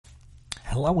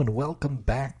Hello and welcome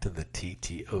back to the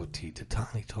TTOT,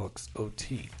 Tatani Talks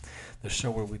OT, the show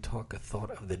where we talk a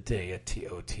thought of the day, a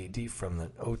TOTD, from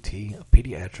the OT, a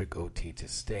pediatric OT to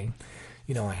stay.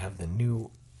 You know, I have the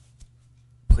new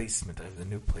placement, I have the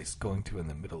new place going to in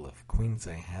the middle of Queens.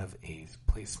 I have a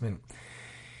placement,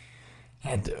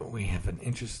 and we have an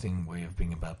interesting way of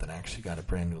being about that. I actually got a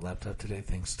brand new laptop today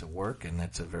thanks to work, and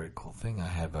that's a very cool thing. I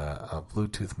have a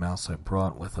Bluetooth mouse I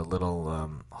brought with a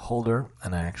little holder,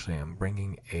 and I actually am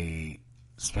bringing a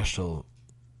special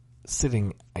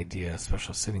sitting idea, a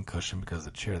special sitting cushion, because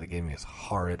the chair they gave me is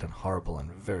horrid and horrible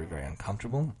and very, very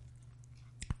uncomfortable.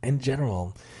 In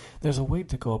general, there's a way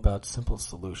to go about simple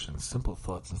solutions, simple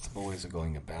thoughts, and simple ways of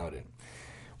going about it.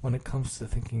 When it comes to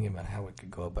thinking about how we could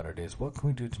go about our days, what can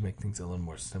we do to make things a little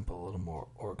more simple, a little more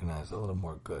organized, a little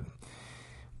more good?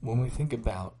 When we think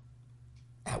about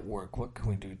at work, what can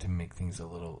we do to make things a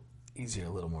little easier, a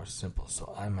little more simple?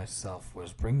 So I myself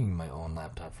was bringing my own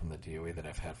laptop from the DOE that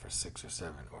I've had for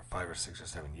 5 or 6 or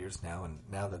 7 years now, and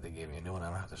now that they gave me a new one, I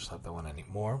don't have to schlep that one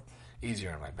anymore.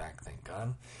 Easier on my back, thank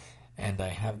God. And I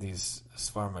have these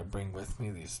Svarm I bring with me,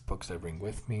 these books I bring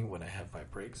with me when I have my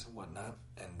breaks and whatnot,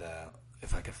 and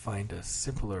if I could find a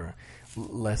simpler,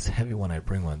 less heavy one, I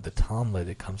bring one. The Tomlet,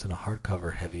 it comes in a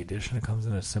hardcover heavy edition. It comes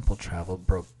in a simple travel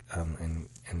and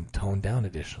toned down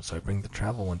edition. So I bring the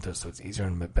travel one so it's easier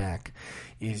on my back,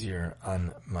 easier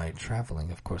on my traveling.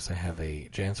 Of course, I have a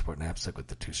JanSport knapsack with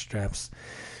the 2 straps,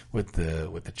 with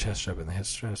the chest strap and the head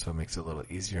strap, so it makes it a little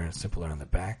easier and simpler on the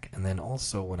back. And then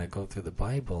also when I go through the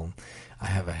Bible, I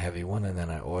have a heavy one, and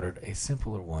then I ordered a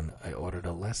simpler one. I ordered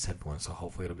a less heavy one, so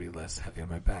hopefully it'll be less heavy on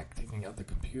my back. Taking out the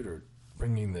computer,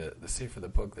 bringing the safe for the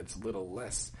book that's a little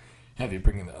less heavy,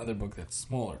 bringing the other book that's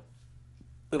smaller,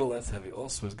 a little less heavy,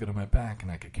 also is good on my back, and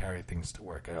I could carry things to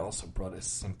work. I also brought a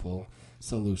simple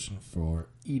solution for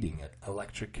eating, an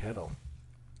electric kettle.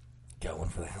 Got one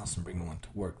for the house and bring one to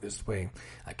work. This way,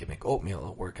 I can make oatmeal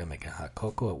at work. I make a hot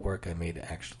cocoa at work. I made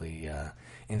actually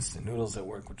instant noodles at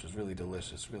work, which was really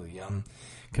delicious, really yum.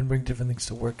 Can bring different things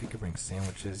to work. You can bring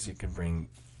sandwiches. You can bring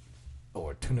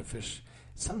tuna fish.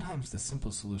 Sometimes the simple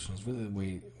solution is really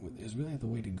the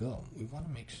way to go. We want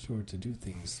to make sure to do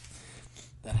things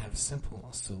that have simple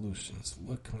solutions.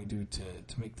 What can we do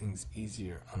to make things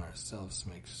easier on ourselves?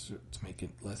 To make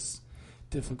it less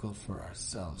difficult for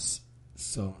ourselves.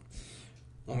 So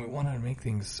when we want to make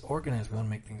things organized, we want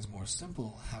to make things more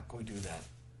simple. How can we do that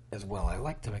as well? I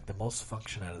like to make the most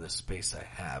function out of the space I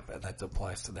have, and that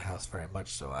applies to the house very much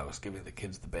so. I was giving the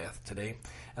kids the bath today.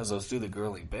 As I was doing the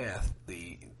girly bath,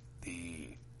 the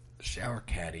shower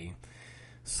caddy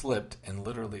slipped and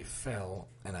literally fell,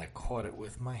 and I caught it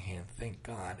with my hand. Thank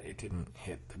God it didn't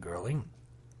hit the girly.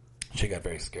 She got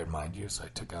very scared, mind you, so I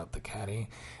took out the caddy,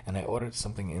 and I ordered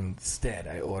something instead.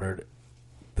 I ordered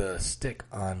the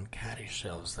stick-on caddy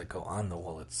shelves that go on the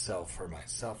wall itself for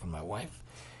myself and my wife.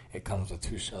 It comes with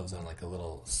 2 shelves and like a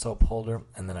little soap holder,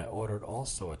 and then I ordered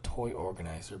also a toy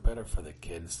organizer, better for the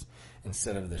kids,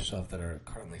 instead of the shelf that are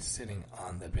currently sitting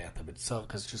on the bathtub itself,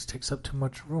 because it just takes up too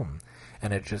much room,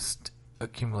 and it just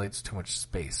accumulates too much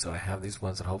space. So I have these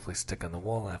ones that hopefully stick on the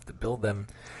wall. I have to build them,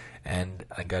 and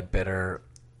I got better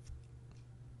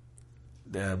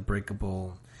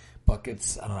breakable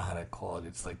buckets. I don't know how to call it.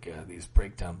 It's like these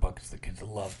breakdown buckets the kids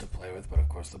love to play with, but of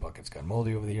course the buckets got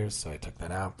moldy over the years, so I took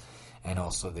that out. And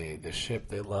also the ship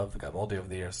they love got moldy over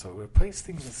the years, so we replace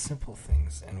things with simple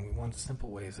things, and we want simple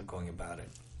ways of going about it.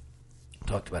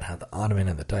 Talked about how the ottoman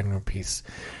and the dining room piece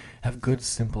have good,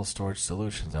 simple storage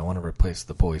solutions. I want to replace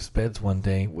the boys' beds one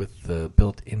day with the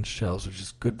built-in shelves, which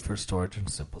is good for storage and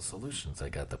simple solutions. I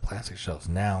got the plastic shelves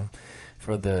now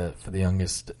for the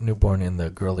youngest newborn in the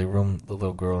girly room. The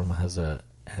little girl has a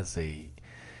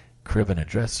crib and a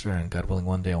dresser, and God willing,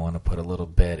 one day I want to put a little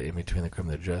bed in between the crib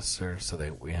and the dresser, so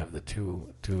that we have the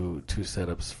two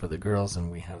setups for the girls,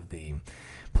 and we have the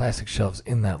plastic shelves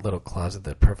in that little closet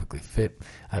that perfectly fit.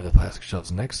 I have the plastic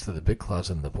shelves next to the big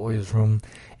closet in the boys' room,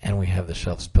 and we have the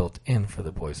shelves built in for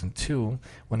the boys. And 2,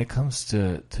 when it comes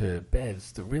to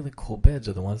beds, the really cool beds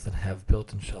are the ones that have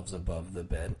built-in shelves above the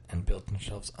bed and built-in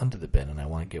shelves under the bed, and I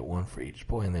want to get one for each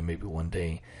boy, and then maybe one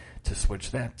day to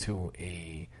switch that to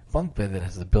a bunk bed that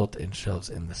has the built-in shelves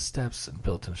in the steps and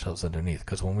built-in shelves underneath.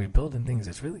 Because when we build in things,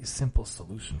 it's really a simple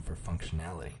solution for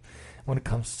functionality. When it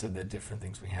comes to the different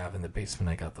things we have in the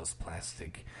basement, I got those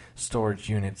plastic storage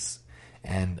units,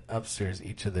 and upstairs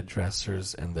each of the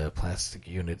dressers and the plastic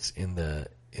units in the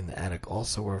attic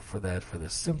also were for that, for the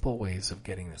simple ways of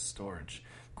getting the storage.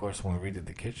 Of course, when we redid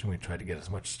the kitchen, we tried to get as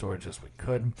much storage as we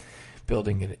could,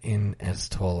 building it in as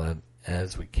tall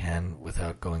as we can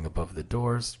without going above the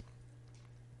doors.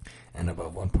 and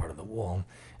above one part of the wall.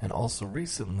 And also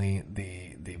recently,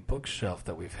 the bookshelf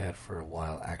that we've had for a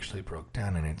while actually broke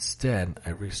down, and instead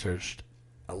I researched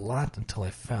a lot until I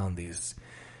found these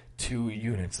 2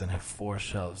 units that have 4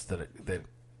 shelves that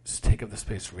take up the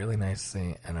space really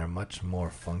nicely and are much more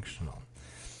functional,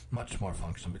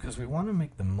 because we want to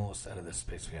make the most out of the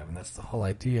space we have, and that's the whole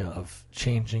idea of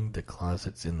changing the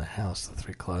closets in the house, the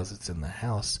 3 closets in the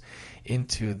house,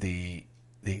 into the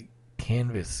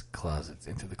canvas closets,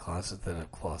 into the closet that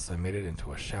have cloths. I made it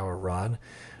into a shower rod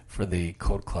for the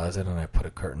coat closet, and I put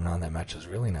a curtain on that matches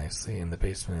really nicely. In the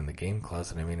basement, in the game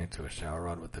closet, I made it into a shower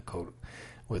rod with the coat,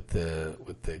 with the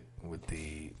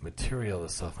material, the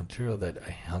soft material that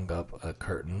I hung up a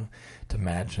curtain to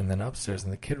match. And then upstairs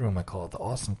in the kid room, I call it the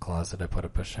awesome closet. I put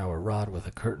up a shower rod with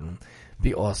a curtain.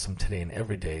 Be awesome today and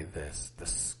every day.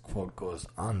 This quote goes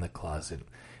on the closet.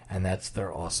 And that's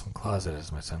their awesome closet,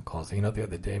 as my son calls it. The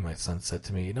other day my son said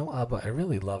to me, Abba, I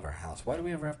really love our house. Why do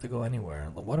we ever have to go anywhere?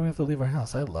 Why do we have to leave our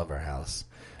house? I love our house.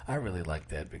 I really like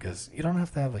that, because you don't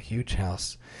have to have a huge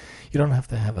house. You don't have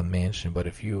to have a mansion, but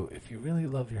if you really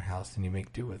love your house and you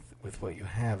make do with what you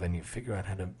have, and you figure out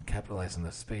how to capitalize on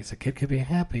the space, a kid could be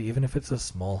happy even if it's a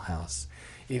small house.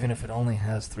 Even if it only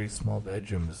has 3 small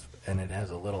bedrooms, and it has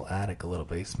a little attic, a little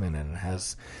basement, and it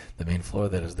has the main floor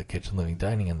that is the kitchen, living,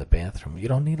 dining, and the bathroom. You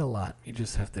don't need a lot. You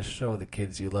just have to show the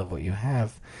kids you love what you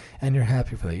have, and you're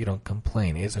happy for that. You don't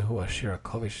complain. Ezehu Ashir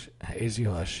Kovish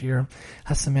Ezehu Ashir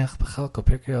Hasameach B'chalko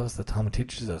Pirkei Avos. The Talmud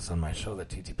teaches us on my show, the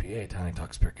TTPA, Tani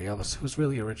Talks Pirkei Avos, who's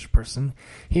really a rich person.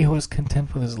 He who is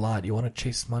content with his lot. You want to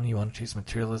chase money, you want to chase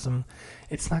materialism,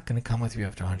 it's not going to come with you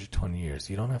after 120 years.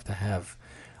 You don't have to have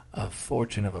a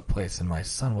fortune of a place, and my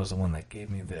son was the one that gave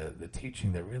me the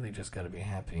teaching that really just got to be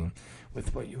happy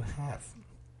with what you have.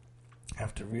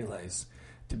 Have to realize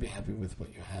to be happy with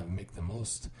what you have, make the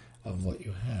most of what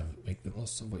you have, make the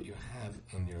most of what you have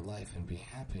in your life, and be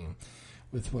happy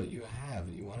with what you have.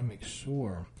 You want to make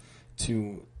sure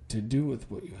to do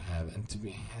with what you have and to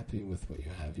be happy with what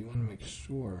you have. You want to make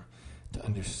sure to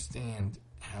understand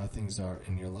how things are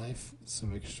in your life, so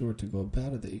make sure to go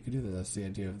about it that you can do that. That's the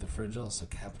idea of the fridge also.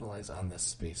 Capitalize on the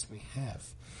space we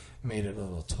have. Made it a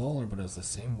little taller, but it was the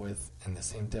same width and the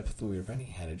same depth that we already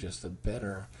had. It just a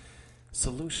better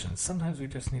solution. Sometimes we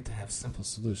just need to have simple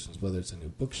solutions, whether it's a new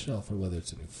bookshelf or whether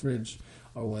it's a new fridge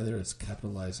or whether it's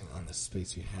capitalizing on the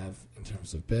space you have in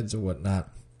terms of beds or whatnot.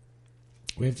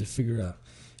 We have to figure out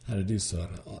how to do so,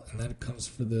 and that comes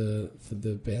for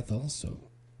the bath also.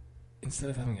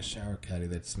 Instead of having a shower caddy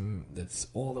that's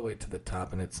all the way to the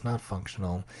top and it's not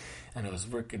functional, and it was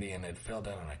rickety and it fell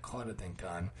down and I caught it, thank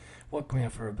God, what can we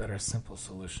have for a better simple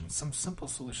solution? Some simple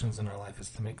solutions in our life is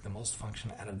to make the most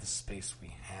function out of the space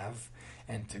we have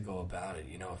and to go about it.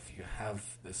 If you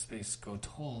have the space go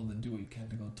tall, then do what you can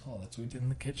to go tall. That's what we did in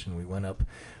the kitchen. We went up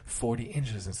 40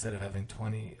 inches instead of having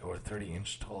 20 or 30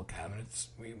 inch tall cabinets.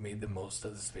 We made the most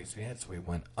of the space we had, so we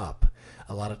went up.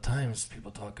 A lot of times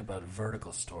people talk about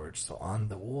vertical storage. So on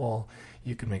the wall,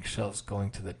 you can make shelves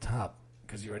going to the top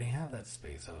because you already have that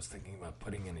space. I was thinking about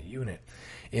putting in a unit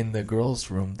in the girls'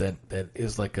 room that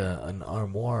is like an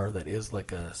armoire, that is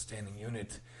like a standing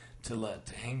unit to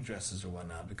hang dresses or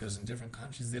whatnot, because in different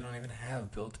countries they don't even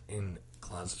have built-in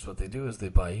closets. What they do is they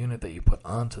buy a unit that you put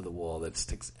onto the wall that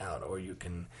sticks out, or you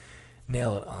can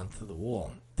nail it onto the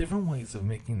wall. Different ways of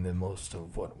making the most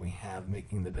of what we have,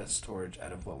 making the best storage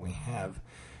out of what we have.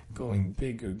 Going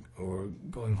big or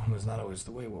going home is not always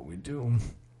the way. What we do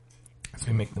is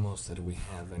we make the most that we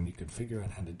have, and you can figure out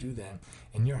how to do that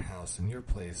in your house, in your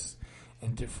place,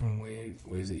 in different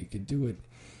ways that you could do it,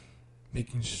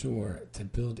 making sure to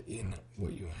build in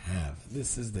what you have.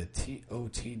 This is the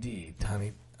TOTD,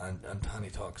 Tani on Tani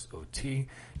Talks OT.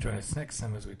 Join us next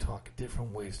time as we talk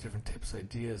different ways, different tips,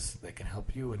 ideas that can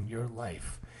help you in your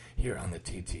life here on the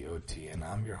TTOT. And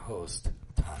I'm your host,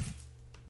 Tani.